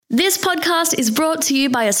This podcast is brought to you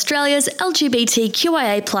by Australia's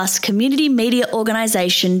LGBTQIA+ community media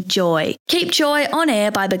organisation, Joy. Keep Joy on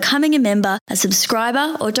air by becoming a member, a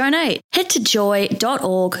subscriber or donate. Head to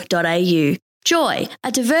joy.org.au. Joy,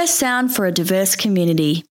 a diverse sound for a diverse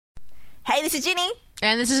community. Hey, this is Ginny.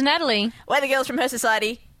 And this is Natalie. We're the girls from Her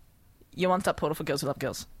Society. Your one-stop portal for girls who love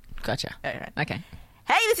girls. Gotcha. All right. Okay.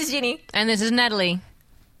 Hey, this is Ginny. And this is Natalie.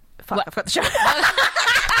 Fuck, What? I've got the show.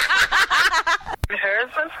 Her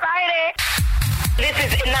Society. This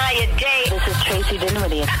is Inaya Day. This is Tracy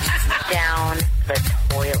Dinwiddie. Down the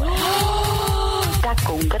toilet.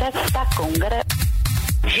 Stakungara.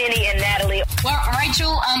 Ginny and Natalie. Well,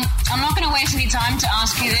 Rachel, I'm not going to waste any time to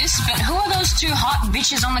ask you this, but who are those two hot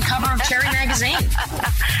bitches on the cover of Cherry Magazine?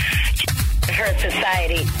 Her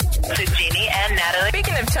Society. To Ginny and Natalie.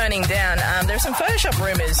 Speaking of toning down, there are some Photoshop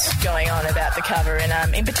rumours going on about the cover, and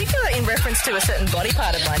in particular in reference to a certain body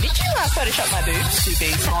part of mine. Did you Photoshop my boobs to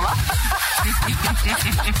be smaller?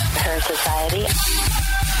 Her Society.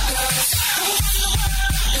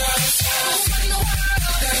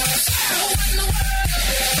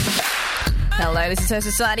 Hello, this is Her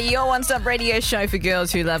Society, your one-stop radio show for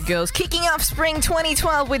girls who love girls, kicking off spring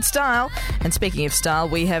 2012 with style. And speaking of style,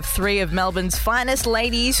 we have three of Melbourne's finest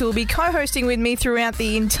ladies who will be co-hosting with me throughout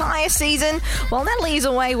the entire season, while Natalie is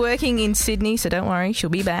away working in Sydney, so don't worry,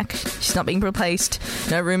 she'll be back. She's not being replaced.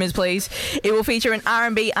 No rumours, please. It will feature an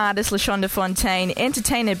R&B artist, LaShonda Fontaine,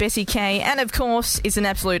 entertainer Bessie Kay, and of course, it's an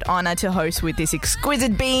absolute honour to host with this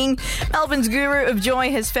exquisite being. Melbourne's guru of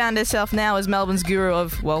joy has found herself now as Melbourne's guru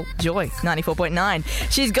of, well, joy, 94.9.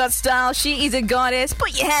 She's got style. She is a goddess.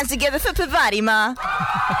 Put your hands together for Pavati Ma.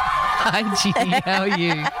 Hi, Ginny. How are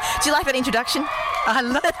you? Do you like that introduction? I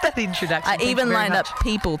love that introduction. I Thank even you very lined much. up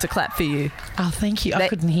people to clap for you. Oh, thank you. I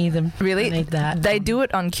couldn't hear them. Really? I need that. They do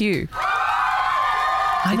it on cue.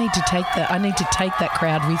 I need to take that. I need to take that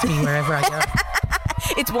crowd with me wherever I go.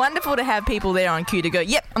 It's wonderful to have people there on cue to go,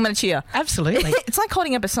 yep, I'm going to cheer. Absolutely. It's like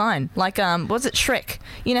holding up a sign. Like, was it Shrek?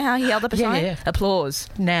 You know how he held up a sign? Yeah. Applause.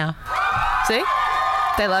 Now, See?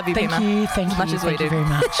 They love you, thank Pima. you. Thank as much you. as Thank we you do. very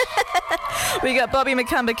much. We got Bobby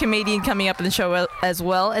McCumber, comedian, coming up in the show as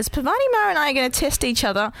well as Pavani Ma and I are going to test each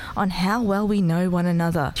other on how well we know one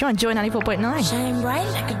another. Do you want to join 94.9? Shine bright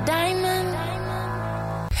like a diamond.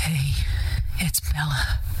 Hey, it's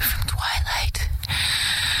Bella from Twilight.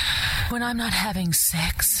 When I'm not having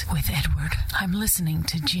sex with Edward, I'm listening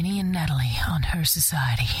to Ginny and Natalie on Her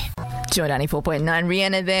Society. Joy 94.9,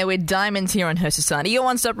 Rihanna there with Diamonds here on Her Society, your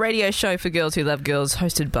one-stop radio show for girls who love girls,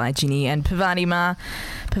 hosted by Ginny and Pavati Ma.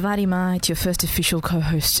 Pavati Ma, it's your first official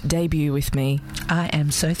co-host debut with me. I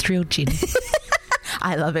am so thrilled, Ginny.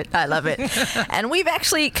 I love it. I love it. And we've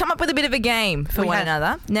actually come up with a bit of a game for one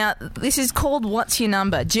another. Now, this is called What's Your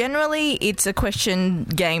Number? Generally, it's a question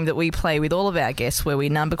game that we play with all of our guests where we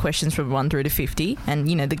number questions from 1 through to 50. And,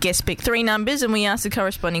 you know, the guests pick 3 numbers and we ask the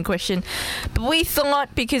corresponding question. But we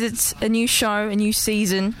thought, because it's a new show, a new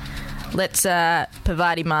season, let's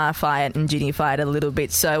Pavati Ma-fy it and Ginny-fy it a little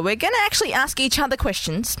bit. So we're going to actually ask each other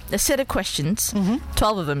questions, a set of questions,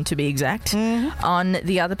 12 of them to be exact, on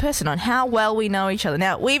the other person, on how well we know each other.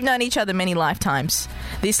 Now, we've known each other many lifetimes.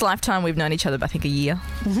 This lifetime, we've known each other, I think, a year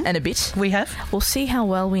and a bit. We have. We'll see how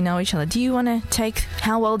well we know each other. Do you want to take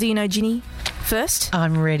how well do you know Ginny first?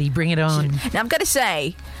 I'm ready. Bring it on. Now, I've got to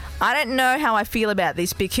say, I don't know how I feel about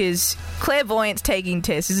this because clairvoyance taking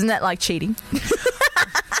tests, isn't that like cheating?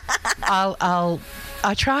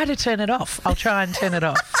 I try to turn it off. I'll try and turn it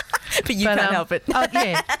off. But you can't help it. Oh,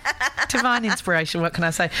 yeah. Divine inspiration. What can I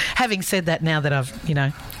say? Having said that, now that I've,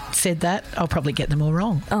 said that, I'll probably get them all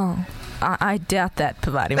wrong. Oh, I doubt that,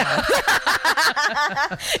 Pavati Ma.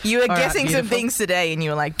 You were guessing some things today and you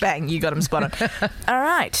were like, bang, you got them spot on. All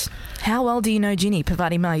right. How well do you know Ginny?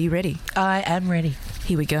 Pavati Ma, are you ready? I am ready.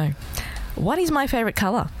 Here we go. What is my favourite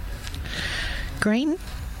colour? Green?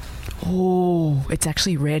 Oh, it's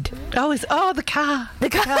actually red. The car. The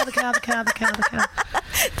car.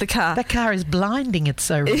 The car. That car is blinding. It's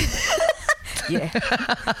so red. Yeah.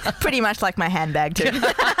 Pretty much like my handbag too.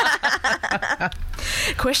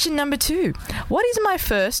 Question number 2. What is my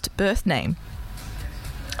first birth name?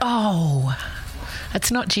 Oh, it's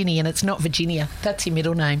not Ginny and it's not Virginia. That's your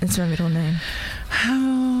middle name. It's my middle name.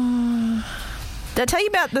 Did I tell you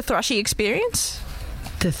about the Thrushy experience?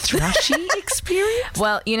 The Thrushy experience?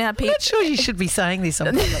 Well, you know how I'm people... not sure you should be saying this on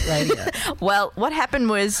public radio. Well, what happened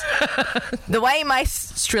was the way my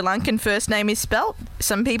Sri Lankan first name is spelt,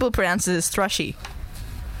 some people pronounce it as Thrushy.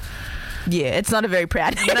 Yeah, it's not a very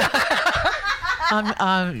proud name.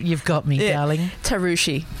 You've got me, darling.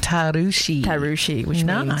 Tarushi. Tarushi. Which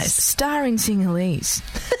means nice. star in Sinhalese.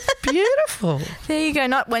 Beautiful. There you go.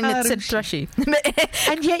 Not when it said Thrushy.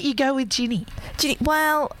 And yet you go with Ginny. Ginny,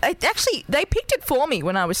 well, they picked it for me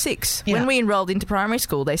when I was 6. Yeah. When we enrolled into primary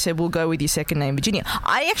school, they said, we'll go with your second name, Virginia.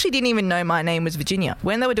 I actually didn't even know my name was Virginia.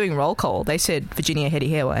 When they were doing roll call, they said Virginia Hetty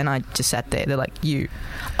Hewa, and I just sat there. They're like, you.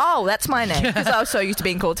 Oh, that's my name, because I was so used to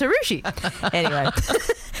being called Tarushi. Anyway,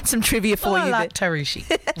 some trivia for you. I like Tarushi.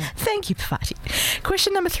 Thank you, Pafati.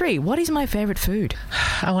 Question number 3. What is my favourite food?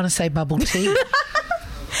 I want to say bubble tea.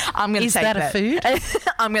 I'm going to take that. Is that a food?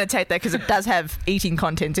 I'm going to take that because it does have eating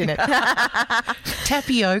content in it.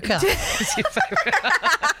 Tapioca is your favourite.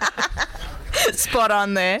 Spot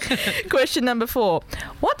on there. Question number 4.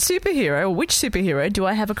 What superhero, or which superhero do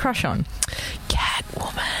I have a crush on?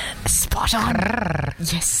 Catwoman. Spot on.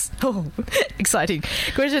 Yes. Oh, exciting.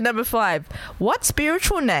 Question number 5. What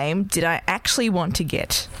spiritual name did I actually want to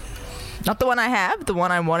get? Not the one I have, the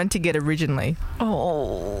one I wanted to get originally.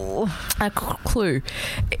 Oh. A clue.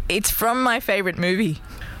 It's from my favourite movie.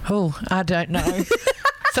 Oh, I don't know.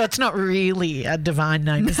 So it's not really a divine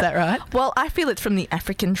name, is that right? Well, I feel it's from the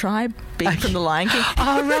African tribe, being from the Lion King.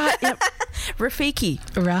 Oh, right. Yep.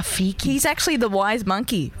 Rafiki. He's actually the wise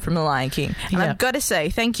monkey from the Lion King. And Yep. I've got to say,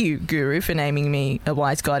 thank you, Guru, for naming me a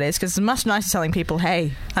wise goddess, because it's much nicer telling people,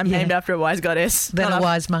 hey, I'm named after a wise goddess. Than a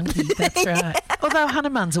wise monkey, that's right. Although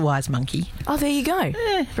Hanuman's a wise monkey. Oh, there you go.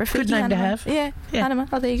 Rafiki good name to Hanuman. have. Yeah, Hanuman.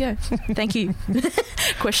 Oh, there you go. Thank you.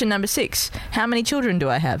 Question number 6. How many children do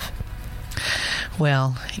I have?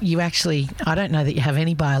 Well, you actually, I don't know that you have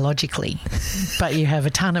any biologically, but you have a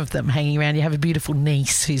ton of them hanging around. You have a beautiful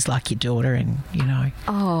niece who's like your daughter, and, you know.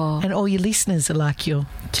 Oh. And all your listeners are like your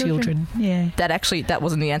children. Yeah. That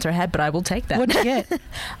wasn't the answer I had, but I will take that. What did you get?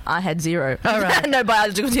 I had 0. All right. No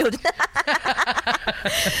biological children.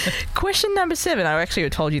 Question number 7. I actually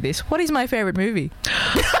told you this. What is my favourite movie?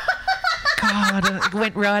 God, it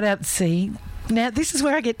went right out to sea. Now, this is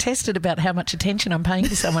where I get tested about how much attention I'm paying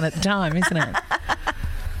to someone at the time, isn't it?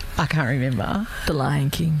 I can't remember. The Lion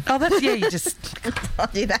King. Oh, that's, yeah, you just... I'll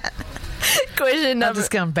do that. Question I'll number...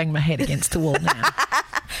 just go and bang my head against the wall now.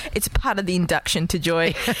 It's part of the induction to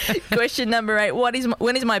joy. Question number 8.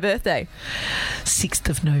 When is my birthday? 6th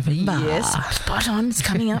of November. Yes, spot on. It's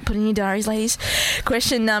coming up. Put in your diaries, ladies.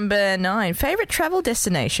 Question number 9. Favourite travel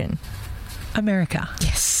destination? America.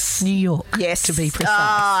 Yes. New York. Yes. To be precise.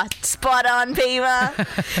 Ah, spot on,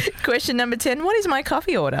 Piva. Question number 10. What is my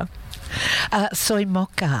coffee order? Soy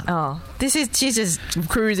mocha. Oh, she's just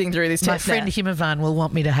cruising through this My test friend now. Himavan will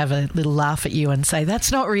want me to have a little laugh at you and say,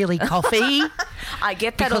 that's not really coffee. I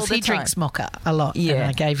get that all because the he time. drinks mocha a lot. Yeah. And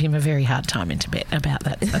I gave him a very hard time in Tibet about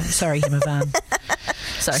that. So, sorry, Himavan.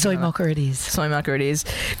 Sorry, Soy Himavan. mocha it is. Soy mocha it is.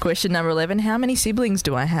 Question number 11. How many siblings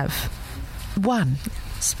do I have? 1.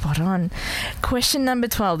 Spot on. Question number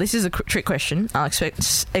 12. This is a trick question. I'll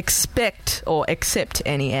expect or accept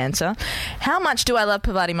any answer. How much do I love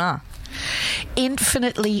Pavati Ma?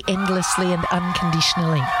 Infinitely, endlessly, and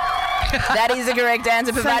unconditionally. That is the correct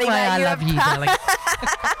answer, Same Pavati way Ma. I love you, darling.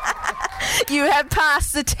 You have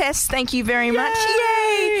passed the test. Thank you very much.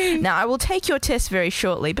 Yay! Now, I will take your test very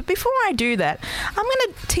shortly, but before I do that, I'm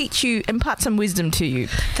going to teach you, impart some wisdom to you.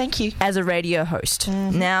 Thank you. As a radio host.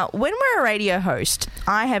 Mm-hmm. Now, when we're a radio host,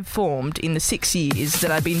 I have formed in the 6 years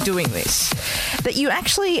that I've been doing this, that you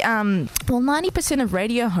actually, 90% of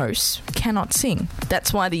radio hosts cannot sing.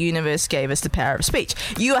 That's why the universe gave us the power of speech.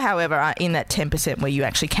 You, however, are in that 10% where you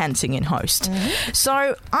actually can sing and host. Mm-hmm.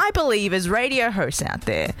 So I believe as radio hosts out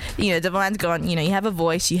there, you know, Divine's gone, you know, you have a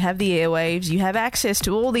voice, you have the airwaves, you have access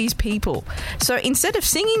to all these people. So instead of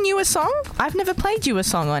singing you a song, I've never played you a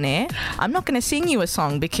song on air. I'm not going to sing you a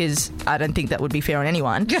song because I don't think that would be fair on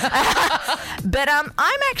anyone. But I'm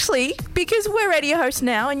actually, because we're radio hosts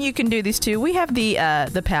now, and you can do this too, we have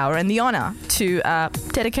the power and the honour to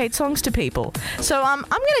dedicate songs to people. So I'm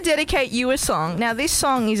going to dedicate you a song. Now, this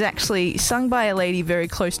song is actually sung by a lady very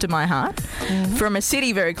close to my heart, from a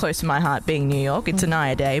city very close to my heart, being New York. It's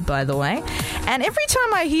Anaya Day, by the way. And every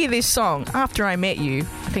time I hear this song, after I met you,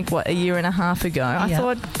 I think, a year and a half ago, I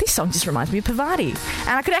thought, this song just reminds me of Pavati.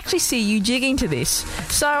 And I could actually see you jigging to this.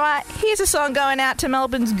 So here's a song going out to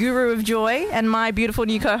Melbourne's Guru of Joy and my beautiful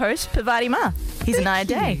new co-host, Pavati Ma. Here's Anaya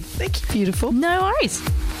Day. Thank you, beautiful. No worries.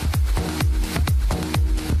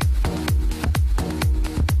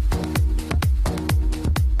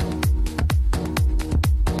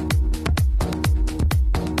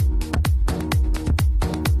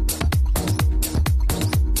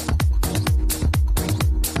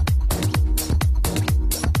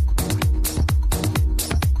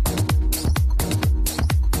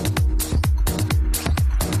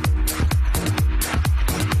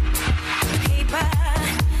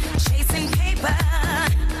 Chasing paper,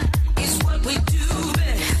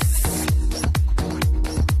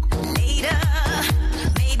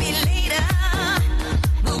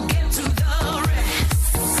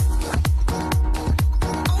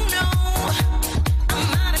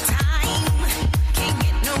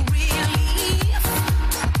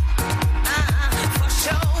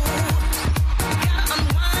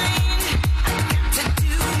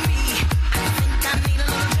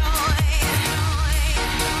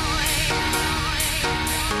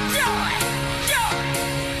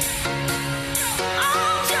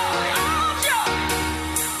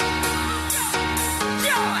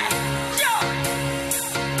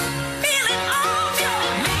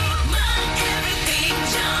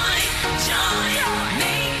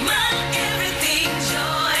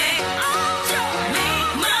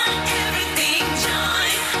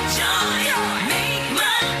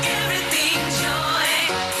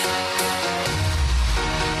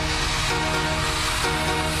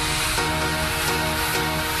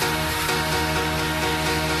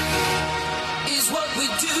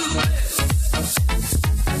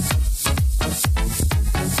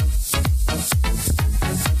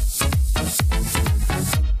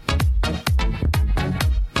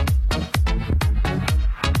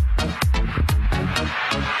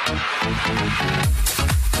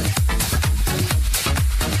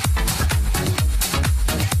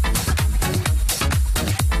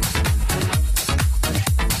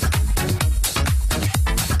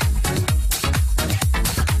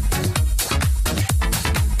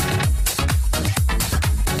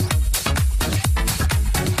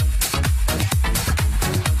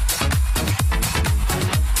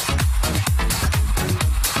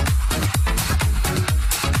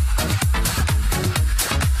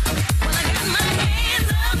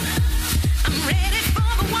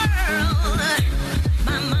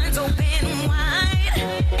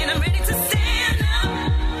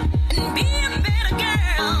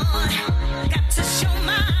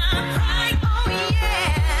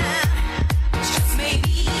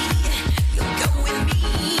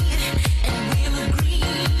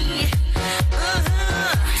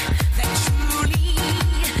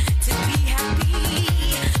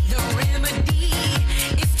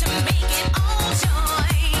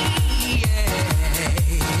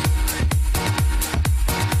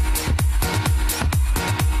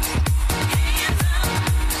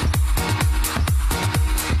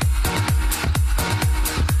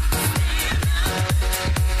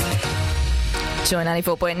 Joy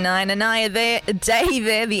 94.9, Anaya there, Day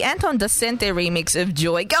there, the Anton Docente remix of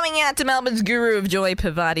Joy, going out to Melbourne's guru of joy,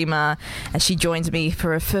 Pavati Ma, as she joins me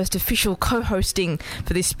for her first official co-hosting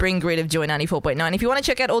for this spring grid of Joy 94.9. If you want to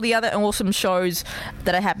check out all the other awesome shows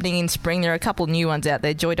that are happening in spring, there are a couple new ones out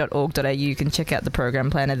there, joy.org.au. You can check out the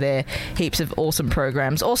program planner there. Heaps of awesome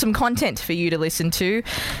programs, awesome content for you to listen to.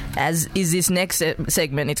 As is this next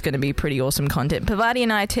segment, it's going to be pretty awesome content. Pavati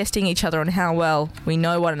and I are testing each other on how well we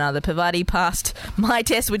know one another. Pavati passed my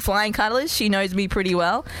test with flying colours. She knows me pretty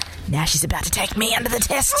well. Now she's about to take me under the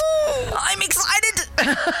test. I'm excited.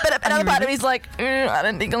 But another part of me is like, I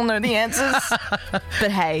don't think I'll know the answers. But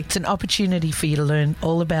hey. It's an opportunity for you to learn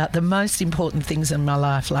all about the most important things in my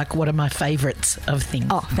life, like what are my favourites of things.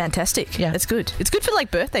 Oh, fantastic. Yeah. That's good. It's good for like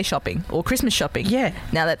birthday shopping or Christmas shopping. Yeah.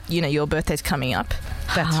 Now that, you know, your birthday's coming up.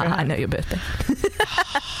 That's right. I know your birthday.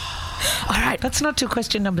 All right. That's not till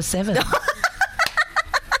question number 7.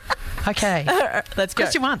 Okay. Let's go.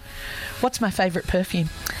 Question 1. What's my favourite perfume?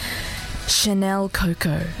 Chanel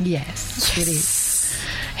Coco. Yes, it is.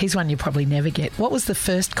 Here's one you probably never get. What was the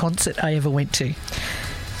first concert I ever went to?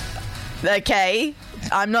 Okay.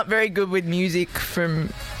 I'm not very good with music from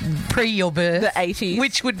pre your birth. The 80s.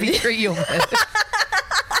 Which would be pre your birth.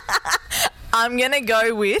 I'm going to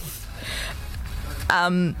go with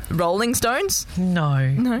Rolling Stones? No.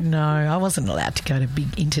 I wasn't allowed to go to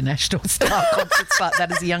big international style concerts like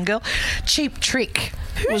that as a young girl. Cheap Trick.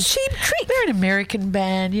 Who's Cheap Trick? They're an American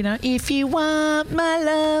band, you know. If you want my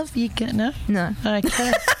love, you can... No?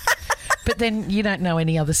 Okay. But then you don't know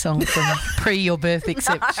any other song from pre your birth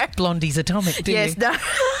except Blondie's Atomic, do you? Yes, no.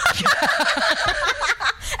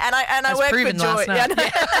 And I work for Joy. Yeah, no.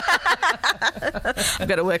 I've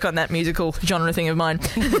got to work on that musical genre thing of mine.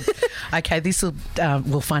 Okay, this will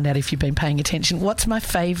we'll find out if you've been paying attention. What's my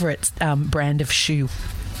favourite brand of shoe?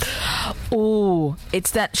 Oh,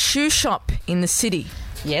 it's that shoe shop in the city.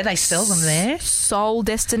 Yeah, they sell them there. Soul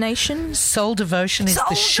Destination. Soul Devotion is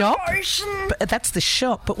the shop. But that's the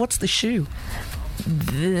shop. But what's the shoe?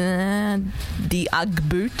 The Ugg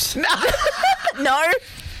boot. No.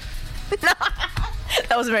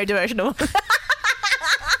 That wasn't very devotional.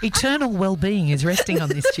 Eternal well-being is resting on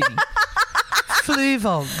this chitty.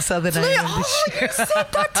 Fluvogs are the name of the shoe.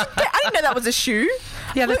 I didn't know that was a shoe.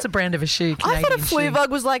 Yeah, that's a brand of a shoe. Canadian I thought a Fluvog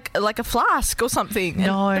was like a flask or something.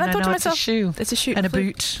 No, it's a shoe. It's a shoe. And a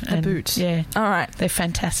boot. A boot. Yeah. All right. They're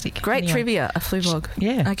fantastic. Great trivia, a Fluvog.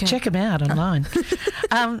 Yeah. Okay. Check them out online.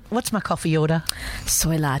 What's my coffee order?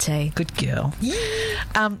 Soy latte. Good girl.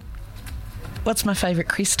 What's my favourite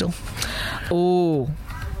crystal? Oh,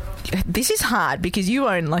 this is hard because you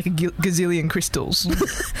own like a gazillion crystals.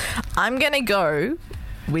 I'm going to go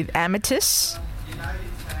with amethyst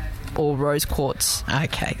or rose quartz.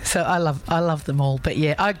 Okay, so I love them all, but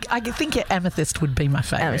yeah, I think amethyst would be my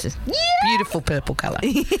favourite. Amethyst. Yeah. Beautiful purple colour.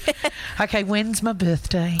 Yeah. Okay, when's my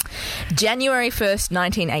birthday? January 1st,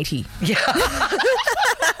 1980. Yeah.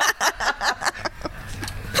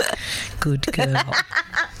 Good girl.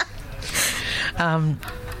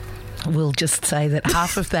 We'll just say that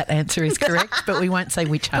half of that answer is correct, but we won't say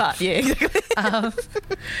which half. Yeah, exactly.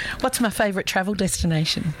 What's my favourite travel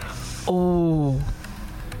destination? Oh,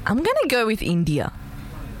 I'm going to go with India.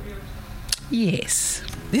 Yes.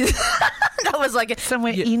 That was like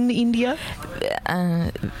somewhere in India.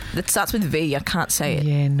 It starts with V. I can't say it.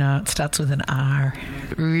 Yeah, no, it starts with an R.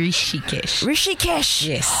 Rishikesh. Rishikesh.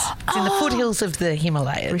 Yes, it's in the foothills of the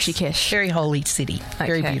Himalayas. Rishikesh. Very holy city.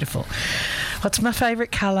 Very beautiful. What's my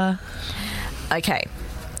favourite colour? Okay,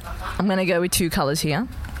 I'm going to go with two colours here.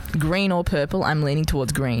 Green or purple. I'm leaning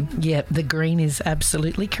towards green. Yeah, the green is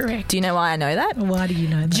absolutely correct. Do you know why I know that? Why do you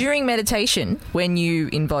know that? During meditation, when you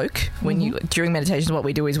invoke, during meditation, what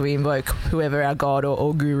we do is we invoke whoever our god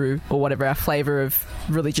or guru or whatever our flavour of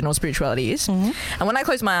religion or spirituality is. And when I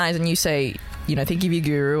close my eyes and you say, you know, think of your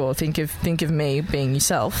guru or think of me being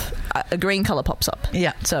yourself, a green colour pops up.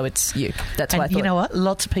 Yeah. So it's you. That's why I thought. You know what?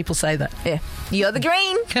 Lots of people say that. Yeah. You're the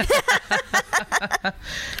green.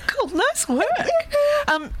 Cool. Nice work.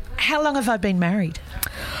 How long have I been married?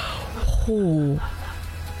 3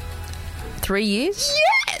 years?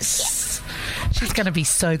 Yes. She's going to be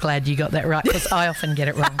so glad you got that right because I often get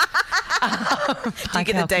it wrong. Do you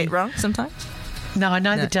get the date wrong sometimes? No, I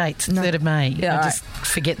know the dates. 3rd of May. Yeah, I just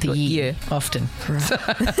forget the year often.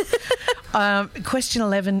 Right. Question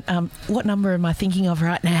 11. What number am I thinking of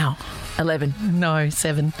right now? 11. No,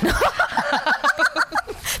 7.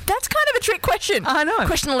 That's kind of a trick question. I know.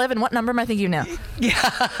 Question 11. What number am I thinking of now? Yeah.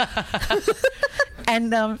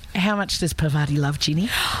 And how much does Parvati love Ginny?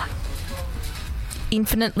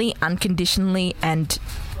 Infinitely, unconditionally, and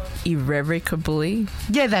irrevocably.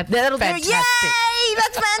 Yeah, that'll do. Yay!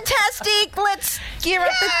 That's fantastic. Let's gear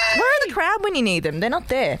up. Where are the crowd when you need them? They're not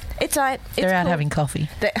there. It's all right. They're out having coffee.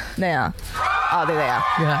 They are. Oh, there they are.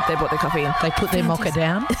 Yeah. They brought their coffee in. They put their mocha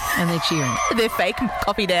down and they're cheering. Their fake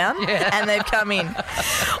coffee down and they've come in.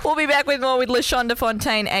 We'll be back with more with LaShonda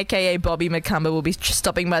Fontaine, a.k.a. Bobby McCumber. We'll be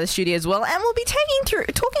stopping by the studio as well. And we'll be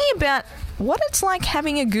talking about what it's like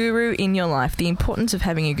having a guru in your life, the importance of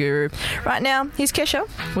having a guru. Right now, here's Kesha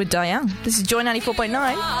with Diane. This is Joy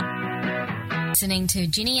 94.9. Listening to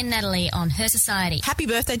Ginny and Natalie on Her Society. Happy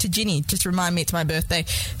birthday to Ginny. Just remind me it's my birthday.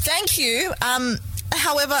 Thank you.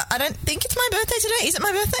 However, I don't think it's my birthday today. Is it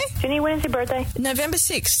my birthday? Ginny, when is your birthday? November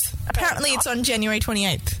 6th. Apparently it's on January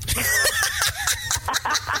 28th.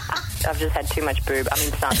 I've just had too much boob. I'm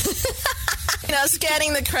in sun. You know, I was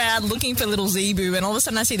scanning the crowd looking for little Zebu, and all of a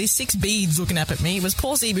sudden I see these 6 beads looking up at me. It was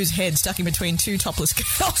poor Zebu's head stuck in between 2 topless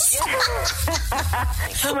girls.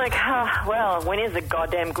 I'm like, well, when is a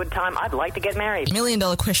goddamn good time? I'd like to get married. $1 million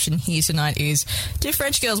question here tonight is, do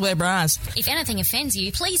French girls wear bras? If anything offends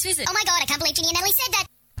you, please visit. Oh my God, I can't believe Ginny and Natalie said that.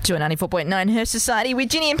 Joy 94.9 Her Society with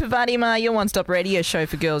Ginny and Parvati Ma, your one-stop radio show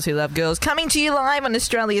for girls who love girls, coming to you live on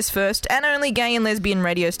Australia's first and only gay and lesbian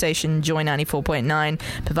radio station, Joy 94.9,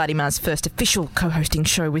 Parvati Ma's first official co-hosting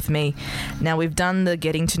show with me. Now, we've done the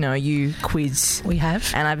Getting to Know You quiz. We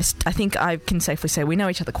have. And I think I can safely say we know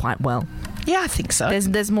each other quite well. Yeah, I think so.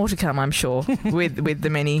 There's more to come, I'm sure, with the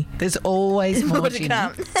many. There's always more to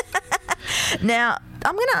come. Now,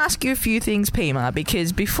 I'm going to ask you a few things, Pima,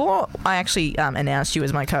 because before I actually announced you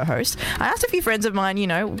as my co-host, I asked a few friends of mine, you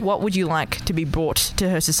know, what would you like to be brought to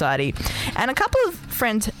Her Society? And a couple of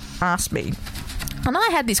friends asked me, and I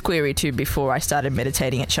had this query too before I started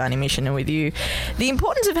meditating at Shining Mission and with you, the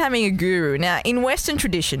importance of having a guru. Now, in Western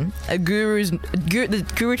tradition, the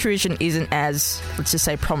guru tradition isn't as, let's just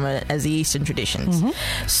say, prominent as the Eastern traditions.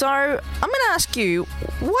 Mm-hmm. So I'm going to ask you,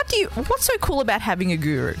 what's so cool about having a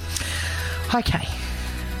guru? Okay.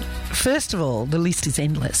 First of all, the list is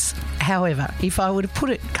endless. However, if I were to put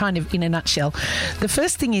it kind of in a nutshell, the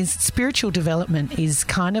first thing is spiritual development is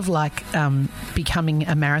kind of like becoming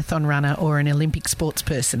a marathon runner or an Olympic sports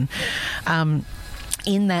person.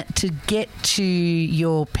 In that, to get to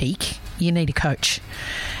your peak, you need a coach.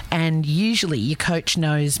 And usually your coach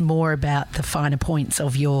knows more about the finer points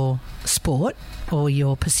of your sport or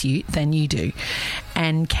your pursuit than you do,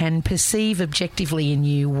 and can perceive objectively in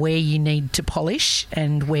you where you need to polish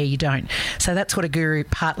and where you don't. So that's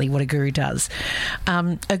partly what a guru does.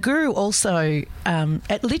 A guru also,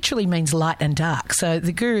 it literally means light and dark. So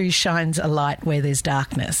the guru shines a light where there's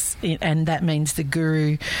darkness, and that means the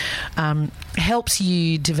guru helps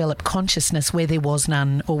you develop consciousness where there was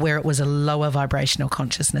none, or where it was a lower vibrational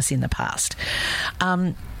consciousness in the past.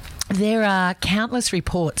 There are countless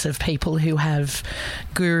reports of people who have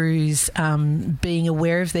gurus being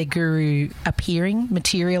aware of their guru appearing,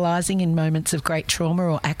 materialising in moments of great trauma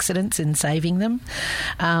or accidents and saving them.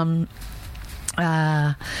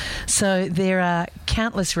 So there are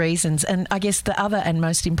countless reasons, and I guess the other and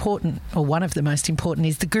most important, or one of the most important,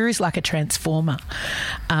 is the guru's like a transformer,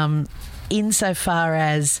 insofar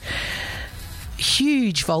as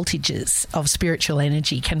huge voltages of spiritual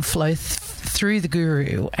energy can flow through the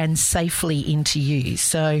guru and safely into you.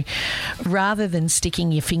 So rather than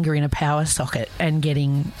sticking your finger in a power socket and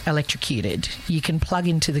getting electrocuted, you can plug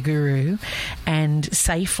into the guru and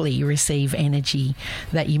safely receive energy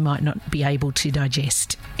that you might not be able to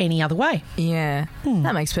digest any other way. Yeah,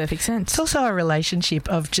 that makes perfect sense. It's also a relationship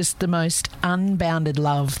of just the most unbounded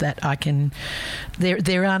love that I can...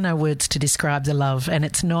 There are no words to describe the love, and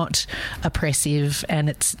it's not oppressive, and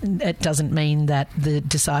it doesn't mean that the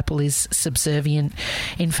disciple is subservient.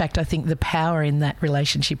 In fact, I think the power in that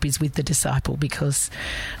relationship is with the disciple because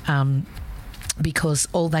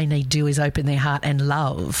all they need do is open their heart and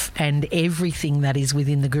love, and everything that is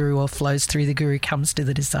within the guru or flows through the guru comes to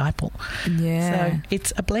the disciple. Yeah. So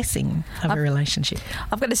it's a blessing of a relationship.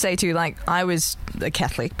 I've got to say too, like, I was a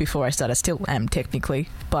Catholic before I started. I still am technically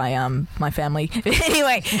by my family.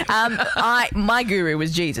 Anyway, my guru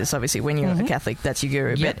was Jesus. Obviously, when you're a Catholic, that's your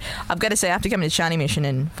guru. Yep. But I've got to say, after coming to Shani Mission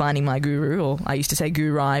and finding my guru, or I used to say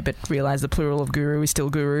gurai, but realised the plural of guru is still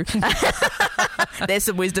guru. There's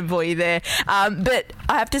some wisdom for you there. But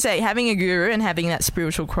I have to say, having a guru and having that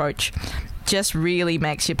spiritual coach just really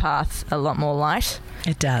makes your path a lot more light.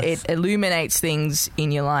 It does. It illuminates things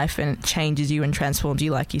in your life and it changes you and transforms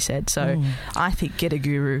you, like you said. So I think get a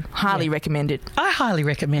guru. Highly recommend it. I highly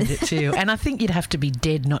recommend it too. And I think you'd have to be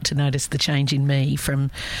dead not to notice the change in me from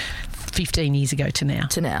 15 years ago to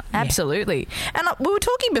now. Absolutely. And we were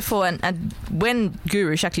talking before, and when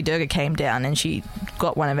Guru Shakti Durga came down and she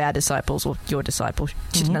got one of our disciples, or your disciple,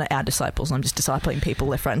 she's not our disciples, I'm just discipling people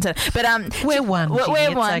left, right and centre. But we're one.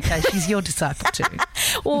 We're one. It's okay, she's your disciple too.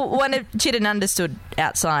 Well, one of Chidananda stood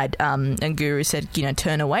outside and Guru said,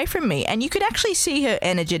 turn away from me. And you could actually see her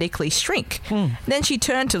energetically shrink. Then she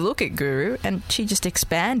turned to look at Guru and she just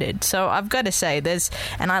expanded. So I've got to say,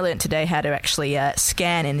 and I learnt today how to actually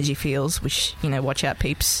scan energy fields, which, watch out,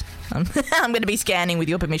 peeps. I'm going to be scanning with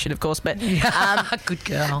your permission, of course, but good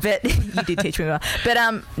girl. But you did teach me well.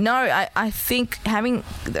 But no, I think having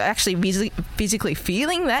actually physically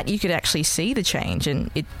feeling that, you could actually see the change, and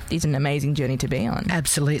it is an amazing journey to be on.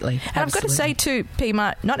 Absolutely. And I've got to say too,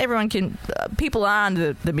 Pima, not everyone can. People are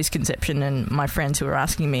under the misconception, and my friends who are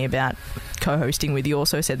asking me about co-hosting with you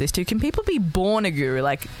also said this too. Can people be born a guru?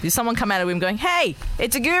 Like, does someone come out of him going, "Hey,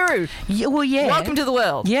 it's a guru"? Yeah, well, yeah. Welcome to the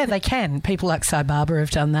world. Yeah, they can. People like Sai Baba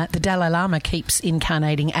have done that. The Dalai Lama keeps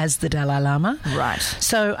incarnating as the Dalai Lama. Right.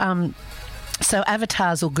 So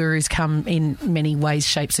avatars or gurus come in many ways,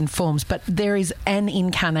 shapes and forms, but there is an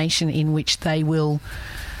incarnation in which they will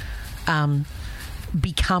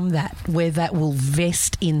become that, where that will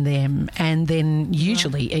vest in them, and then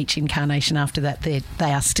usually each incarnation after that, they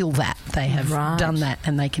are still that. They have done that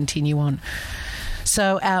and they continue on.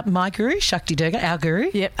 So my guru, Shakti Durga, our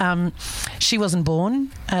guru, she wasn't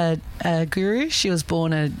born a guru. She was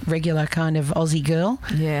born a regular kind of Aussie girl.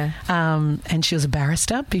 Yeah. And she was a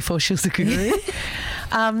barrister before she was a guru.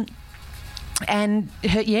 And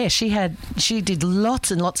she did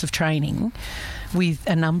lots and lots of training with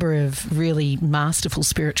a number of really masterful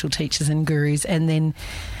spiritual teachers and gurus, and then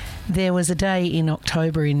there was a day in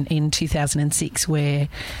October in 2006 where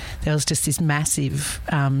there was just this massive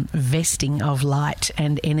vesting of light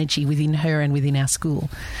and energy within her and within our school.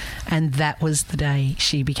 And that was the day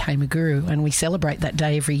she became a guru. And we celebrate that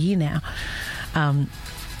day every year now.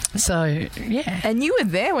 So, yeah. And you were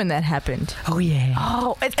there when that happened. Oh, yeah.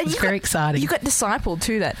 Oh, and it was very exciting. You got discipled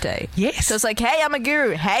too that day. Yes. So it's like, hey, I'm a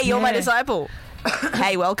guru. Hey, you're my disciple.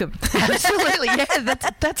 Hey, welcome. Absolutely, yeah.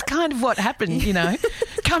 That's kind of what happened,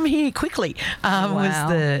 Come here quickly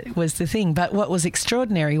was the thing. But what was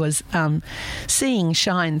extraordinary was seeing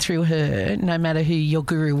shine through her, no matter who your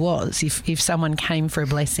guru was. If someone came for a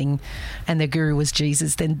blessing and their guru was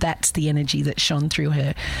Jesus, then that's the energy that shone through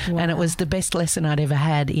her. Wow. And it was the best lesson I'd ever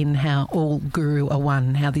had in how all guru are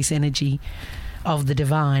one, how this energy of the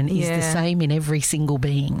divine is the same in every single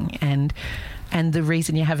being. And the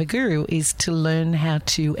reason you have a guru is to learn how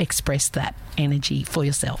to express that energy for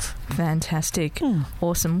yourself. Fantastic.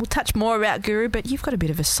 Awesome. We'll touch more about Guru, but you've got a bit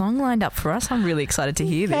of a song lined up for us. I'm really excited to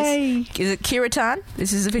hear this. Is it Kirtan?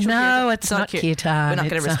 This is official? No, it's not Kirtan. We're not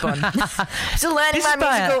going to respond. Still learning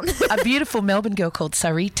my musical. a beautiful Melbourne girl called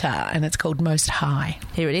Sarita, and it's called Most High.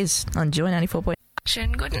 Here it is on Joy 94.9.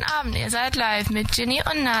 Schönen guten Abend, ihr seid live mit Ginny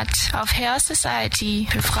und Nat auf Hair Society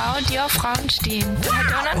für Frauen, die auf Frauen stehen. I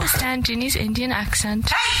don't understand Ginny's Indian accent.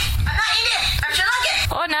 Hey, I'm not Indian. I'm Sri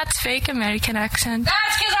Lankan. Or Nat's fake American accent.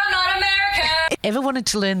 That's because I'm not American. Ever wanted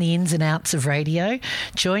to learn the ins and outs of radio?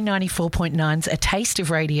 Joy 94.9's A Taste of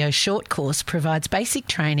Radio short course provides basic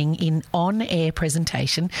training in on-air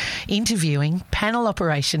presentation, interviewing, panel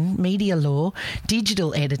operation, media law,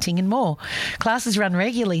 digital editing and more. Classes run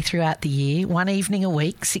regularly throughout the year, one evening a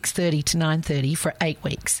week, 6:30 to 9:30 for 8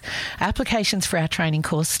 weeks. Applications for our training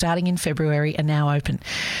course starting in February are now open.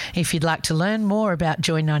 If you'd like to learn more about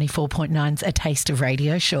Joy 94.9's A Taste of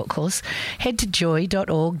Radio short course, head to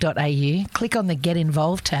joy.org.au, click on the Get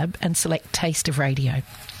Involved tab and select Taste of Radio.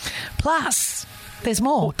 Plus, there's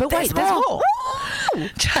more. But wait, there's more.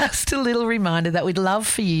 Just a little reminder that we'd love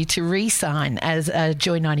for you to re-sign as a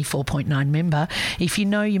Joy 94.9 member if you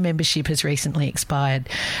know your membership has recently expired.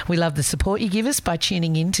 We love the support you give us by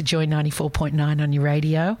tuning in to Joy 94.9 on your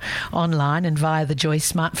radio, online and via the Joy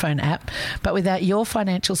smartphone app. But without your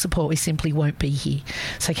financial support, we simply won't be here.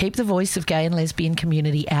 So keep the voice of gay and lesbian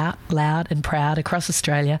community out loud and proud across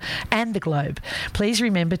Australia and the globe. Please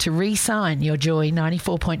remember to re-sign your Joy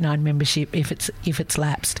 94.9 membership if it's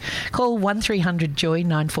lapsed. Call 1300 Joy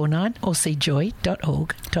 949 or see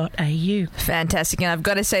joy.org.au. Fantastic. And I've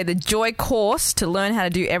got to say, the Joy course to learn how to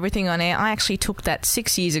do everything on air, I actually took that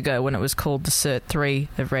 6 years ago when it was called the Cert 3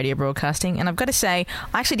 of radio broadcasting. And I've got to say,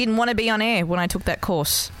 I actually didn't want to be on air when I took that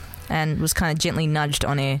course and was kind of gently nudged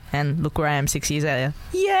on air. And look where I am 6 years later.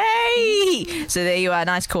 Yay! So there you are.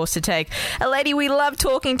 Nice course to take. A lady we love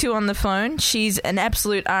talking to on the phone. She's an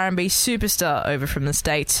absolute R&B superstar over from the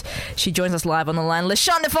States. She joins us live on the line.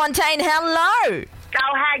 LaShonda Fontaine, hello!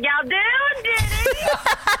 Oh, how y'all doing, Diddy?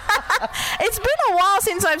 It's been a while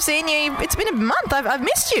since I've seen you. It's been a month. I've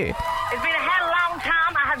missed you. It's been a hell of a long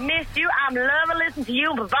time. I have missed you. I'm loving listening to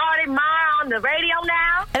you and Pavati Mara on the radio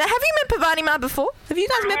now. And have you met Pavati Mara before? Have you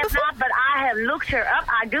guys met before? Not, but I have looked her up.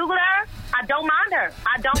 I Googled her. I don't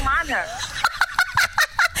mind her.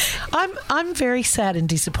 I'm very sad and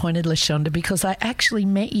disappointed, LaShonda, because I actually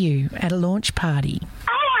met you at a launch party.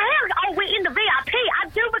 Oh, we're in the VIP. I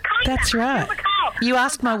do recall. That's right. You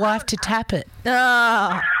asked my wife to tap it.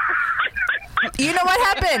 Oh. You know what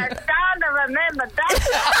happened? I'm trying to remember that.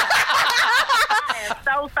 I am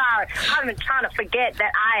so sorry. I've been trying to forget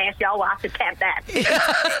that I asked y'all to tap that.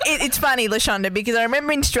 It's funny, LaShonda, because I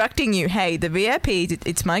remember instructing you, hey, the VIP,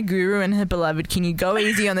 it's my guru and her beloved. Can you go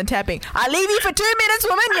easy on the tapping? I leave you for 2 minutes,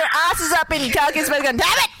 woman. Your ass is up in Calculus going, damn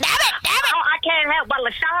it. Oh, I can't help but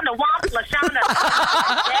LaShonda wants LaShonda.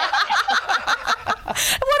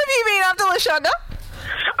 What have you been up to, LaShonda?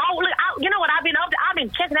 Oh, look, you know what I've been up to? I've been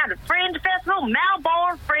checking out the Fringe Festival,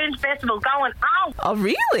 Melbourne Fringe Festival going on. Oh,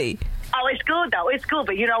 really? Oh, it's good, though. It's good,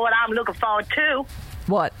 but you know what I'm looking forward to?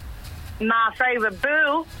 What? My favorite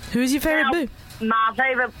boo. Who's your favorite boo? My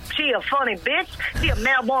favorite, she a funny bitch. She a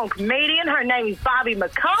Melbourne comedian. Her name is Bobby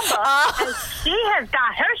McCumber. And she has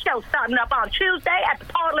got her show starting up on Tuesday at the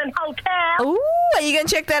Portland Hotel. Ooh, are you going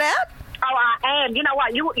to check that out? Oh, I am. You know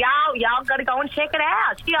what? Y'all got to go and check it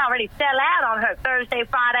out. She already sell out on her Thursday,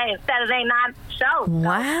 Friday, and Saturday night shows.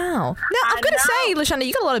 Wow. Now, I've got to say, LaShonda,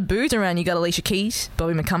 you got a lot of boos around. You got Alicia Keys,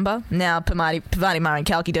 Bobby McCumber, now Pavati Mara and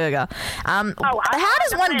Kalki Durga. How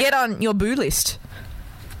does one get on your boo list?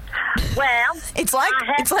 Well, it's like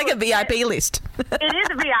a VIP list. It is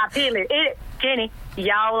a VIP list. Jenny,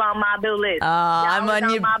 y'all on my boo list. I'm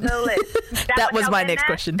on my boo list. That was my next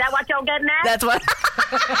question. Is that what y'all getting at? That's what.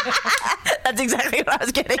 That's exactly what I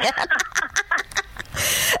was getting at.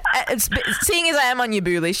 Seeing as I am on your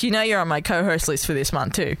boo list, you know you're on my co-host list for this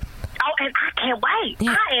month too. Oh, and I can't wait.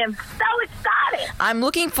 Yeah. I am so excited. I'm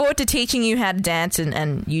looking forward to teaching you how to dance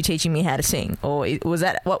and you teaching me how to sing. Or was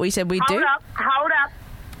that what we said we'd do? Hold up.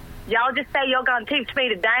 Y'all just say you're going to teach me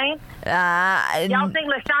to dance? Y'all think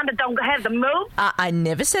LaShonda don't have the move? I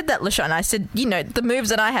never said that, LaShonda. I said, the moves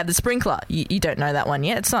that I have, the sprinkler. You don't know that one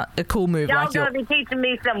yet. It's not a cool move y'all going to be teaching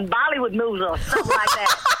me some Bollywood moves or something like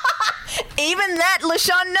that. Even that,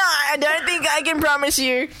 LaShonda, I don't think I can promise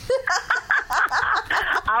you.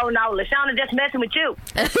 Oh, no, LaShonda just messing with you.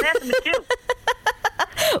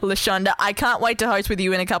 LaShonda, I can't wait to host with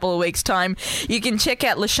you in a couple of weeks' time. You can check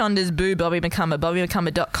out LaShonda's boo, Bobby McCumber.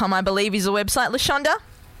 BobbyMcCumber.com, I believe, is the website. LaShonda?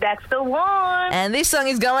 That's the one. And this song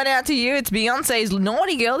is going out to you. It's Beyonce's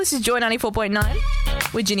Naughty Girl. This is Joy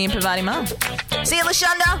 94.9 with Ginny and Pavati Mara. See you,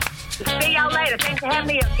 LaShonda. See y'all later. Thanks for having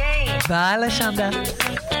me again. Bye, LaShonda.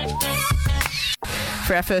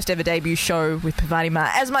 for our first ever debut show with Pavati Ma.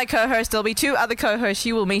 As my co-host, there'll be 2 other co-hosts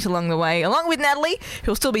you will meet along the way, along with Natalie,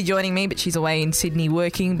 who'll still be joining me, but she's away in Sydney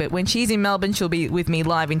working. But when she's in Melbourne, she'll be with me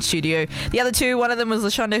live in studio. The other 2, one of them was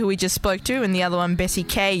LaShonda, who we just spoke to, and the other one, Bessie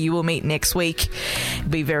Kay, you will meet next week. It'll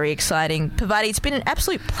be very exciting. Pavati, it's been an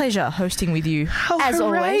absolute pleasure hosting with you, as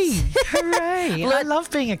always. Hooray. I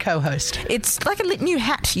love being a co-host. It's like a new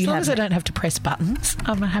hat you have. As long as I don't have to press buttons,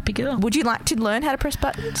 I'm a happy girl. Would you like to learn how to press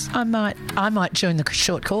buttons? I might join the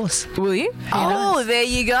short course. Will you? There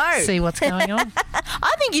you go. See what's going on.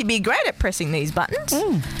 I think you'd be great at pressing these buttons.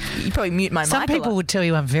 You'd probably mute my mic. Some people would tell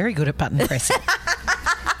you I'm very good at button pressing.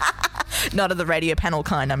 Not of the radio panel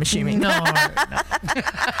kind, I'm assuming. No.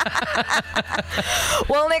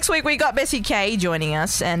 Well, next week we got Bessie Kay joining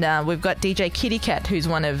us, and we've got DJ Kitty Cat, who's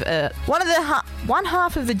one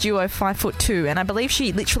half of the duo 5'2", and I believe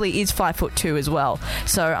she literally is 5'2" as well.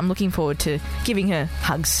 So I'm looking forward to giving her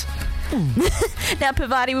hugs. Now,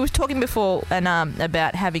 Pavati, we were talking before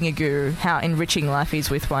about having a guru, how enriching life is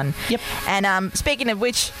with one. Yep. And speaking of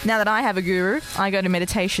which, now that I have a guru, I go to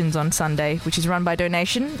meditations on Sunday, which is run by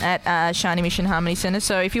donation at Shiny Mission Harmony Centre.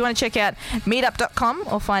 So if you want to check out meetup.com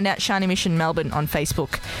or find out Shiny Mission Melbourne on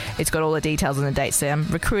Facebook, it's got all the details and the dates there. I'm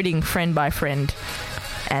recruiting friend by friend.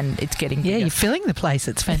 And it's getting bigger. You're filling the place.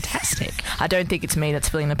 It's fantastic. I don't think it's me that's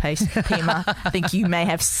filling the place, Pima. I think you may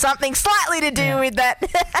have something slightly to do with that.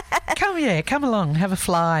 Come along. Have a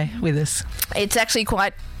fly with us. It's actually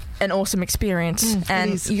quite an awesome experience,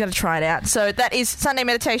 and you got to try it out. So that is Sunday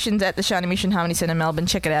Meditations at the Shiny Mission Harmony Centre, Melbourne.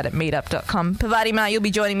 Check it out at meetup.com. Pavati Ma, you'll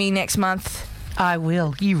be joining me next month. I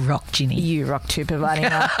will. You rock, Ginny. You rock too, Pavati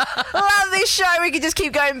Ma. Love this show. We could just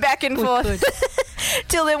keep going back and forth.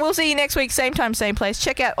 Till then, we'll see you next week, same time, same place.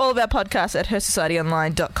 Check out all of our podcasts at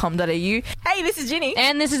hersocietyonline.com.au. Hey, this is Ginny.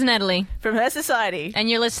 And this is Natalie. From Her Society. And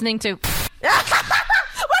you're listening to... What do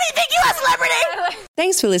you think, you are, celebrity?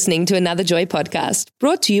 Thanks for listening to another Joy podcast,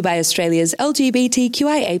 brought to you by Australia's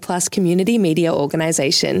LGBTQIA+ community media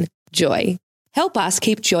organisation, Joy. Help us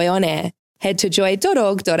keep Joy on air. Head to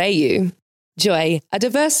joy.org.au. Joy, a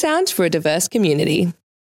diverse sound for a diverse community.